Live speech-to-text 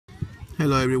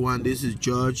Hello everyone, this is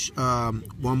Judge.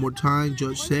 One more time,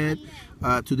 Judge said.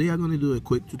 Today I'm going to do a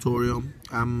quick tutorial.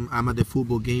 I'm at the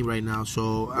football game right now,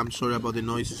 so I'm sorry about the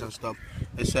noises and stuff.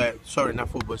 It's sorry, not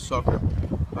football, it's soccer.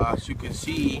 As you can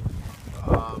see,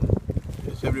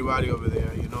 it's everybody over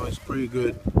there. You know, it's pretty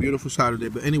good, beautiful Saturday.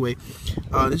 But anyway,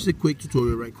 this is a quick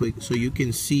tutorial, right quick, so you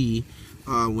can see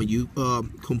when you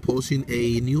composing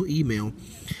a new email.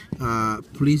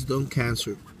 Please don't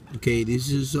cancel. Okay, this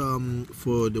is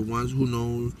for the ones who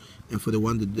know and for the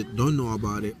ones that don't know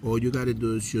about it. All you gotta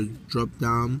do is just drop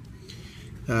down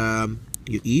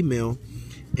your email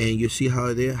and you see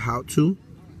how to,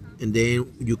 and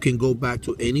then you can go back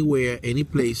to anywhere, any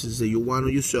places that you want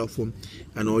on your cell phone,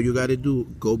 and all you gotta do,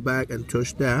 go back and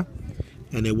touch that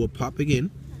and it will pop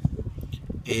again.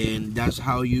 And that's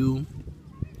how you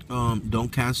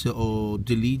don't cancel or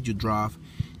delete your draft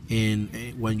and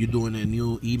when you're doing a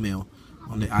new email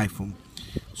on the iPhone.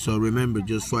 So remember,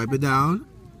 just swipe it down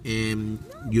and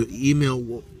your email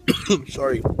will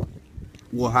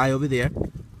will hide over there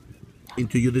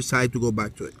until you decide to go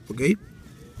back to it. Okay,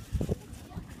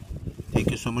 thank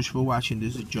you so much for watching.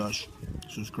 This is Josh.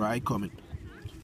 Subscribe, comment.